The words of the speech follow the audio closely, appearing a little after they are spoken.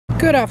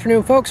Good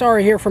afternoon, folks.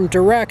 Ari here from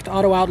Direct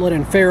Auto Outlet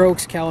in Fair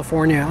Oaks,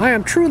 California. I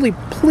am truly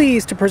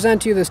pleased to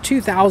present to you this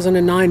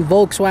 2009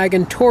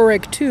 Volkswagen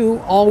Touareg 2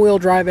 all-wheel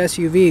drive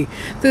SUV.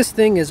 This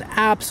thing is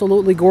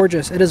absolutely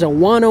gorgeous. It is a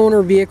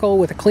one-owner vehicle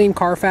with a clean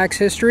Carfax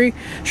history,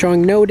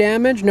 showing no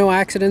damage, no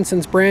accidents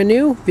since brand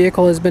new.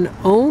 Vehicle has been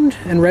owned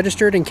and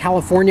registered in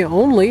California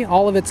only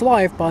all of its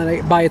life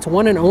by its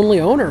one and only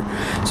owner.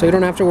 So you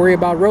don't have to worry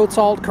about road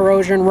salt,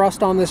 corrosion,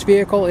 rust on this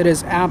vehicle. It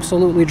is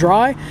absolutely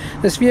dry.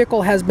 This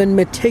vehicle has been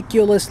meticulously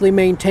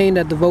maintained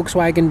at the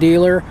Volkswagen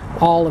dealer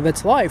all of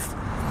its life.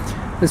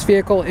 This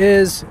vehicle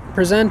is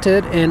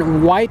presented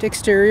in white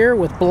exterior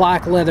with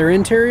black leather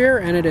interior,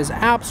 and it is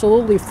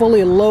absolutely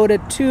fully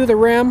loaded to the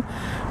rim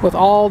with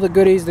all the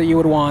goodies that you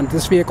would want.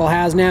 This vehicle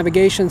has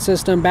navigation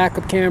system,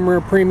 backup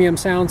camera, premium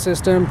sound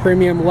system,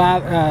 premium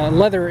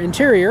leather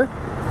interior,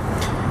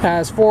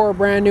 has 4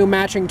 brand new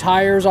matching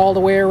tires all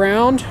the way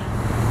around.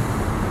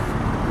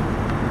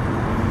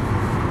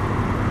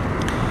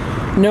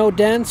 No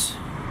dents,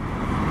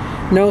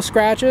 no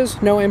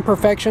scratches, no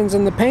imperfections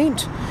in the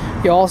paint.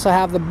 You also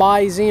have the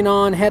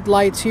bi-xenon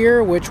headlights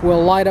here, which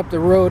will light up the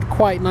road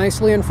quite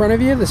nicely in front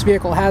of you. This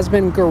vehicle has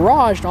been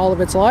garaged all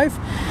of its life.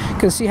 You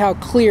can see how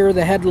clear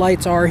the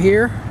headlights are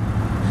here.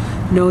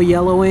 No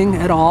yellowing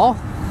at all.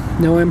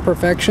 No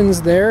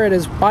imperfections there. It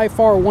is by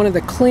far one of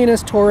the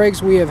cleanest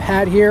Touaregs we have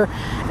had here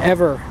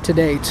ever to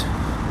date.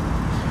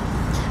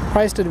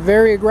 Priced it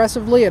very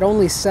aggressively at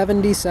only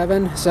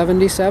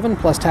 $77.77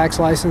 plus tax,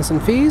 license,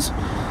 and fees.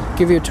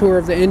 Give you a tour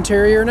of the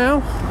interior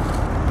now.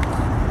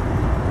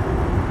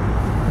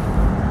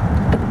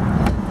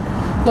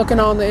 Looking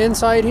on the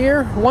inside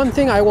here, one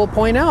thing I will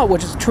point out,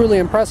 which is truly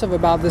impressive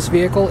about this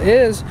vehicle,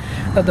 is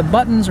that the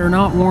buttons are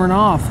not worn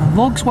off.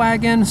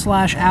 Volkswagen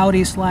 /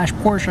 Audi /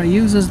 Porsche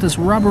uses this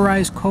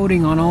rubberized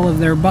coating on all of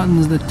their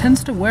buttons that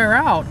tends to wear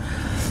out.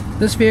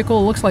 This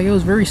vehicle looks like it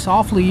was very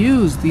softly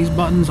used. These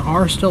buttons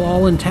are still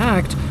all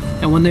intact,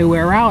 and when they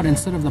wear out,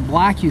 instead of the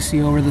black you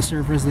see over the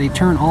surface, they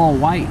turn all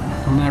white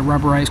when that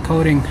rubberized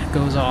coating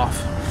goes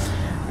off.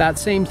 That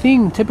same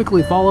thing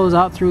typically follows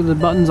out through the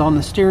buttons on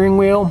the steering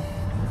wheel,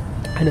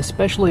 and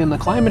especially in the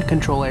climate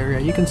control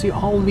area. You can see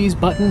all of these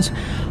buttons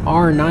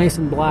are nice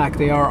and black.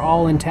 They are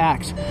all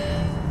intact.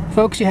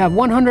 Folks, you have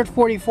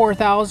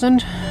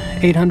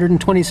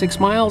 144,826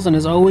 miles, and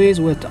as always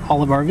with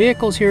all of our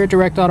vehicles here at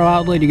Direct Auto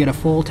Outlet, you get a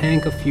full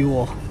tank of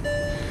fuel.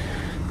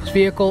 This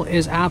vehicle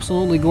is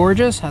absolutely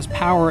gorgeous, has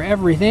power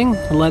everything.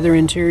 The leather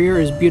interior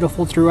is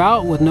beautiful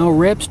throughout with no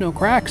rips, no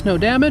cracks, no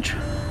damage.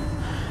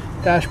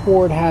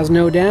 Dashboard has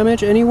no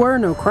damage anywhere,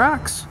 no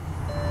cracks.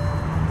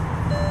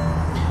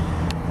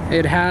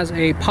 It has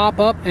a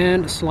pop-up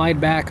and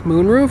slide-back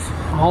moonroof.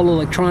 All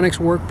electronics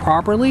work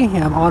properly. You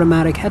have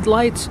automatic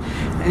headlights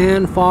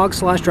and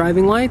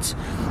fog/driving lights.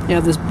 You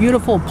have this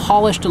beautiful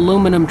polished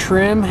aluminum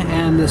trim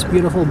and this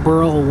beautiful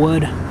burl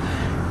wood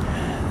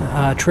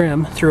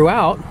trim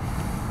throughout.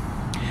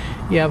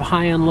 You have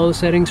high and low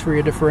settings for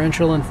your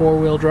differential and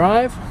 4-wheel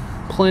drive.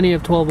 Plenty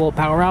of 12-volt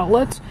power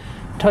outlets.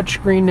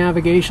 Touchscreen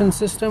navigation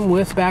system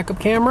with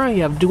backup camera.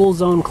 You have dual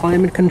zone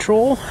climate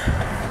control,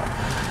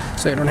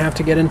 so you don't have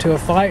to get into a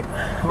fight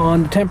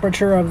on the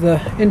temperature of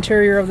the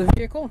interior of the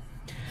vehicle.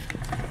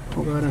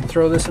 We'll go ahead and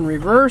throw this in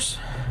reverse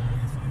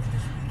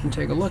and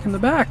take a look in the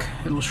back.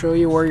 It'll show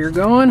you where you're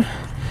going.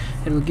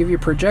 It'll give you a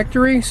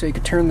trajectory, so you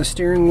can turn the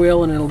steering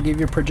wheel and it'll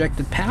give you a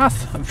projected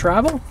path of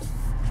travel.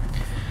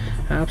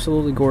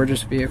 Absolutely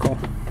gorgeous vehicle.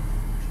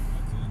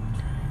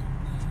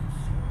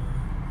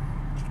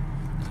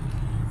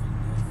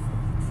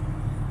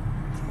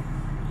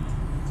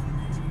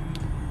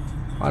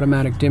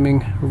 Automatic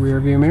dimming rear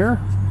view mirror.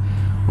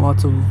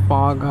 Lots of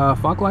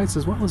fog lights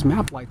as well as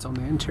map lights on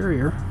the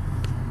interior.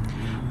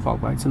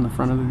 Fog lights in the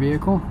front of the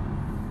vehicle.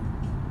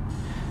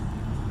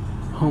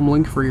 Home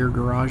link for your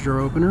garage door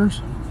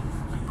openers.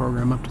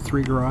 Program up to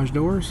 3 garage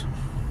doors.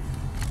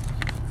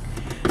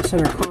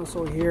 Center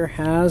console here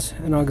has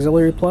an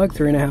auxiliary plug,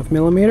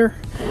 3.5mm,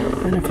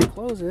 and if you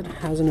close it,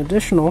 has an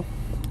additional,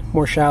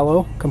 more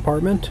shallow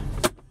compartment.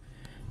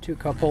 2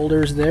 cup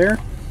holders there.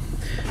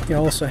 You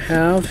also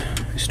have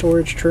a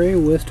storage tray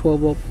with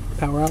 12-volt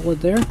power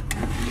outlet there,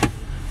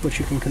 which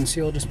you can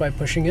conceal just by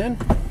pushing in.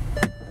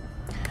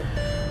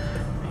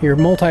 Your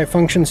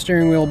multi-function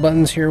steering wheel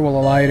buttons here will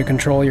allow you to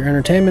control your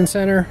entertainment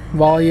center,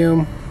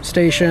 volume,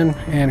 station,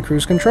 and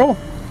cruise control.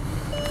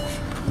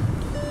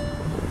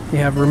 You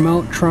have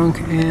remote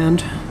trunk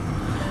and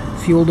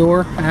fuel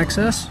door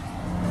access. Go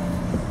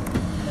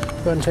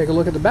ahead and take a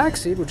look at the back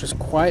seat, which is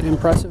quite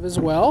impressive as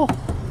well.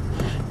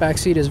 Back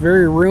seat is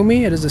very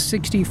roomy. It is a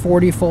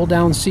 60/40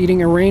 fold-down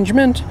seating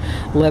arrangement.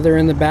 Leather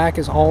in the back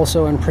is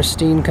also in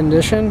pristine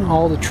condition.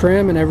 All the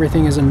trim and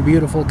everything is in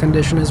beautiful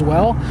condition as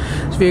well.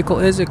 This vehicle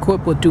is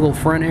equipped with dual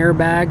front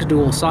airbags,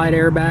 dual side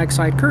airbags,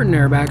 side curtain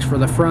airbags for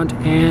the front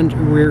and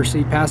rear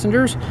seat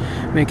passengers,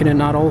 making it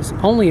not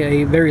only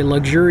a very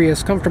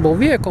luxurious, comfortable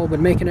vehicle,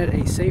 but making it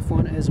a safe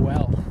one as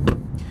well.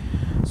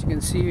 As you can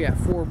see, you have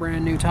 4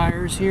 brand new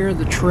tires here.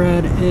 The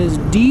tread is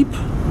deep,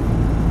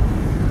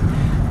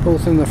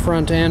 both in the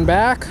front and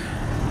back.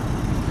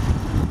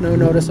 No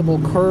noticeable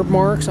curb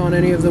marks on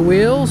any of the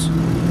wheels.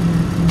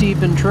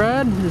 Deep in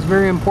tread. It's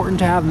very important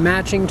to have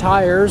matching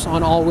tires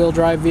on all-wheel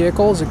drive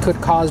vehicles. It could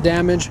cause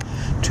damage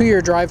to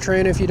your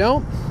drivetrain if you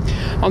don't.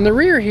 On the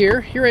rear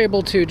here, you're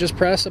able to just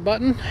press a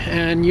button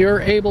and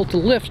you're able to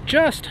lift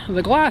just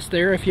the glass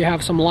there if you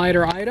have some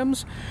lighter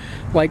items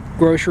like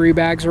grocery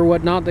bags or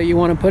whatnot that you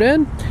want to put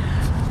in.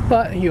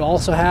 But you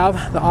also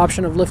have the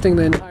option of lifting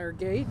the entire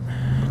gate,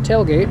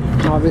 tailgate,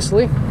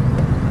 obviously.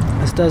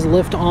 This does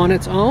lift on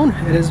its own.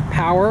 It is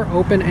power,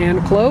 open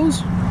and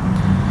close.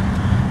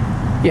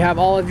 You have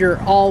all of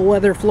your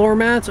all-weather floor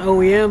mats,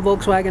 OEM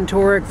Volkswagen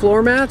Touareg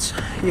floor mats.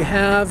 You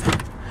have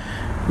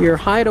your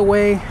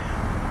hideaway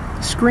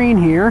screen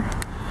here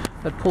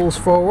that pulls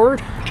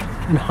forward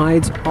and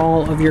hides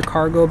all of your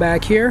cargo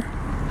back here.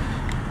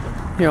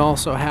 You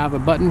also have a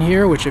button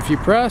here which, if you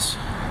press,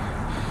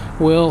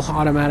 will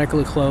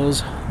automatically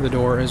close the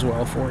door as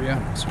well for you.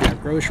 So if you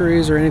have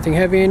groceries or anything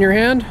heavy in your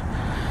hand,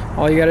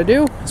 all you got to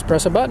do is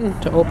press a button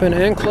to open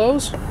and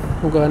close.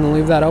 We'll go ahead and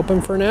leave that open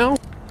for now.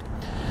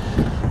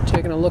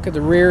 Taking a look at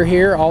the rear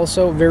here,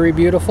 also very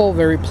beautiful,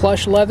 very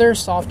plush leather,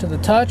 soft to the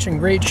touch, in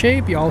great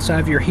shape. You also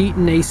have your heat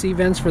and AC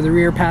vents for the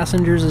rear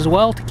passengers as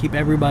well to keep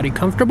everybody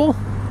comfortable.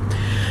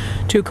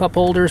 2 cup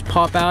holders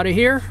pop out of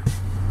here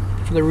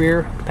for the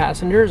rear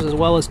passengers, as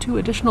well as 2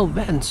 additional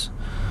vents,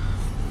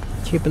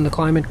 keeping the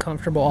climate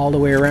comfortable all the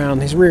way around.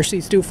 These rear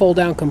seats do fold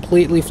down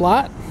completely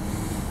flat.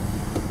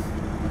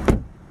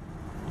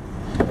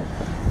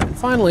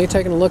 Finally,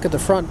 taking a look at the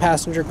front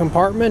passenger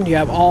compartment, you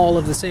have all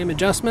of the same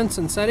adjustments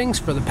and settings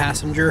for the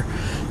passenger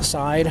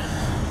side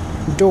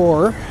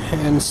door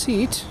and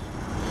seat.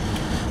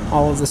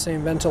 All of the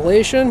same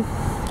ventilation,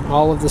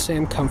 all of the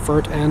same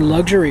comfort and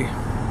luxury.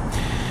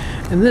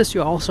 In this,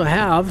 you also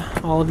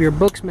have all of your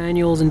books,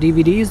 manuals, and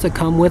DVDs that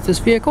come with this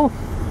vehicle.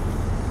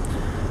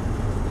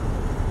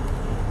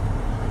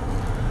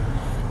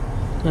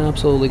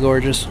 Absolutely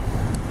gorgeous.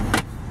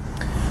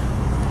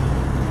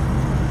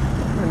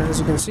 As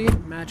you can see,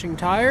 matching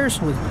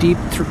tires with deep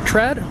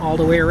tread all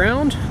the way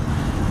around.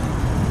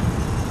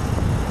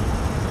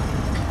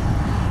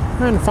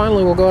 And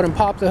finally, we'll go ahead and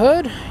pop the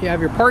hood. You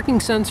have your parking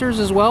sensors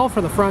as well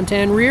for the front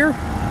and rear,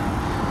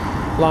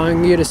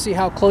 allowing you to see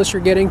how close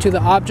you're getting to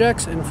the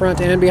objects in front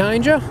and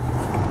behind you.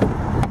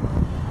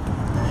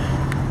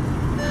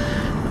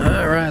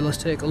 Alright, let's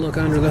take a look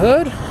under the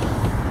hood.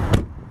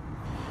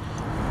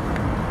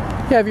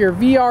 You have your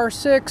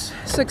VR6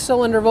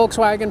 6-cylinder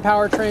Volkswagen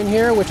powertrain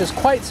here, which is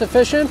quite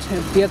sufficient.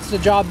 It gets the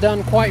job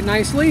done quite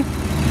nicely.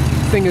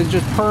 This thing is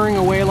just purring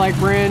away like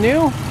brand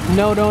new.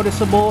 No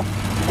noticeable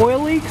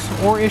oil leaks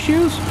or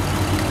issues.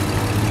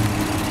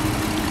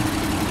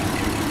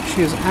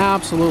 She is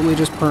absolutely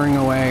just purring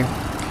away.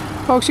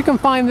 Folks, you can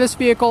find this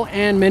vehicle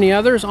and many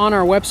others on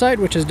our website,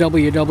 which is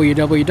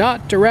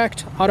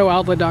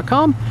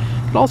www.directauto-outlet.com.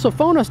 But also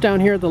phone us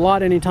down here at the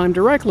lot anytime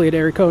directly at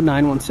area code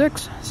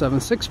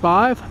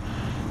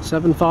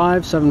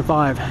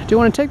 916-765-7575. Do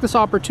want to take this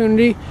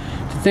opportunity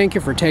to thank you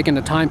for taking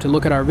the time to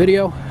look at our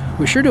video.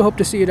 We sure do hope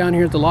to see you down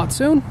here at the lot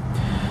soon.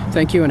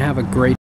 Thank you and have a great day.